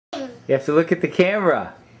You have to look at the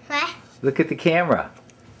camera. What? Look at the camera.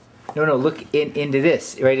 No, look into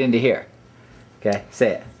this, right into here. Okay,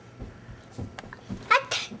 say it.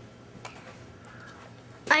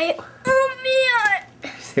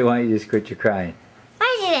 Say, why don't you just quit your crying?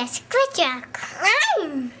 Why did I quit your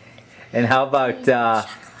crying? And how about,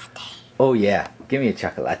 oh yeah, give me a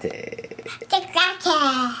chocolate.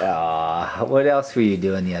 Chocolate. Aw, what else were you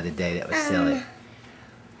doing the other day that was silly? I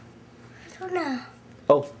don't know.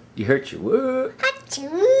 Oh, you hurt your whoop.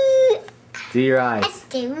 Achoo. Do your eyes.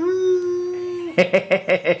 Achoo.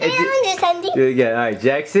 I want to do something. Do it again. Alright,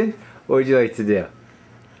 Jackson, what would you like to do?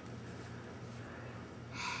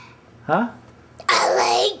 Huh?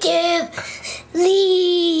 I like to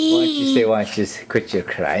leave. Why don't you just quit your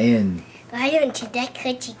crying? Why don't you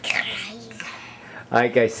quit your crying?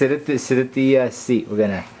 Alright guys, sit at the seat. We're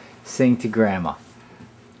gonna sing to Grandma.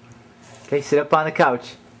 Okay, sit up on the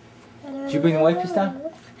couch. Did you bring the wipers down?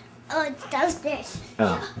 Oh, it's downstairs.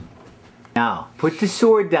 Oh. Now, put the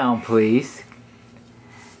sword down, please.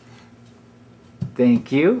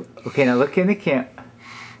 Thank you. Okay, now look in the camera.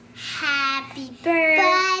 Happy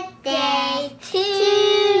birthday to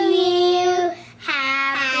you.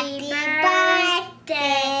 Happy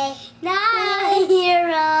birthday,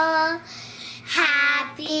 9-year-old.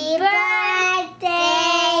 Happy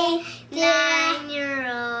birthday,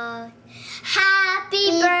 9-year-old.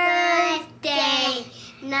 Happy birthday,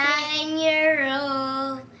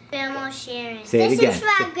 9-year-old. Grandma Sharon. Say it again. This is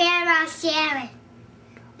for Grandma Sharon.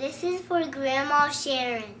 This is for Grandma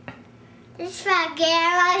Sharon. This is for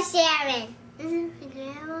Grandma Sharon. This is for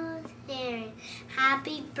Grandma Sharon.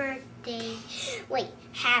 Happy birthday. Wait.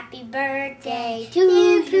 Happy birthday to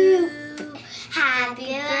you.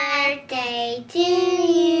 Happy birthday to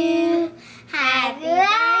you. Happy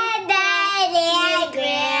birthday, dear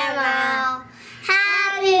Grandma.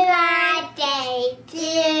 Happy birthday to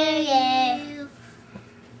you.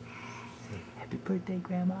 Happy birthday,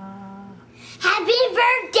 Grandma. Happy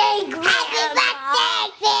birthday, Grandma. Happy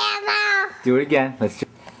birthday, Grandma. Do it again. Let's do it.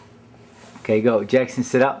 Okay, go. Jackson,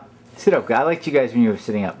 sit up. Sit up. I liked you guys when you were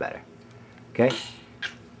sitting up better. Okay?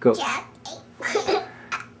 Go.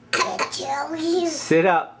 Sit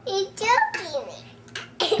up. He's joking me.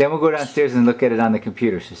 Then we'll go downstairs and look at it on the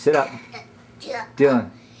computer. So sit up. Dylan.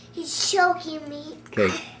 He's choking me. Okay,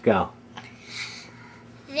 go.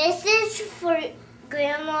 This is for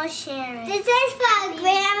Grandma Sharon. This is for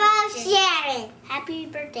Grandma Sharon. Happy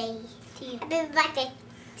birthday to you. Happy birthday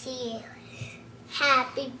to you.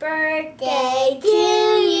 Happy birthday to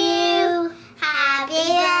you.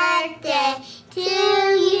 Happy birthday to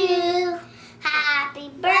you. Happy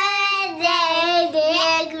birthday,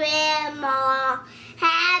 dear Grandma.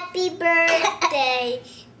 Happy birthday,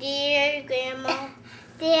 dear Grandma.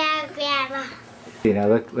 Dear Grandma. You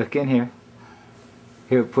know, look in here.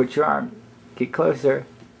 Here, put your arm. Get closer.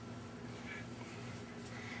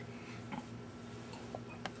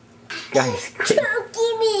 Guys,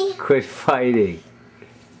 Choking me. quit fighting.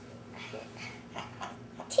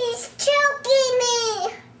 He's choking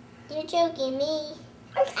me. You're choking me.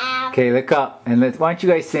 Ow. Okay, look up and why don't you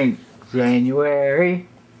guys sing January?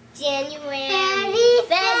 January,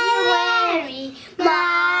 February,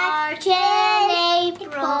 March and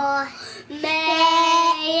April,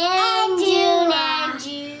 May and June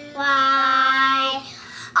July,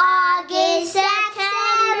 August,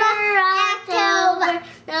 September, October,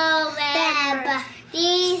 November,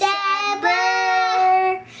 December.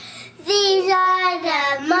 These are the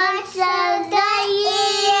months of the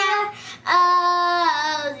year.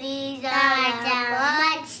 Oh, these are the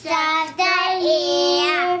months of the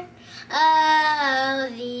year. Oh,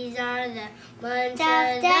 these are the months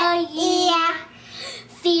of the year.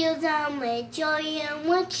 Fill them with joy and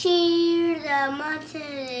with cheer, the months of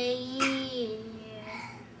the year.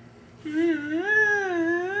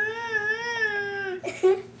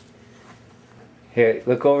 Here,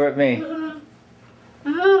 look over at me.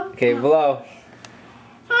 Okay, blow.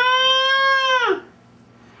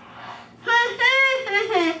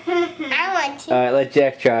 I want to. Alright, let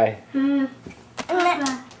Jack try. No,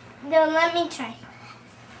 let me try.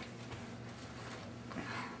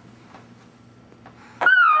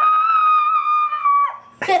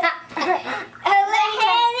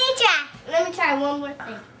 Let me try one more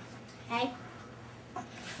thing. Okay?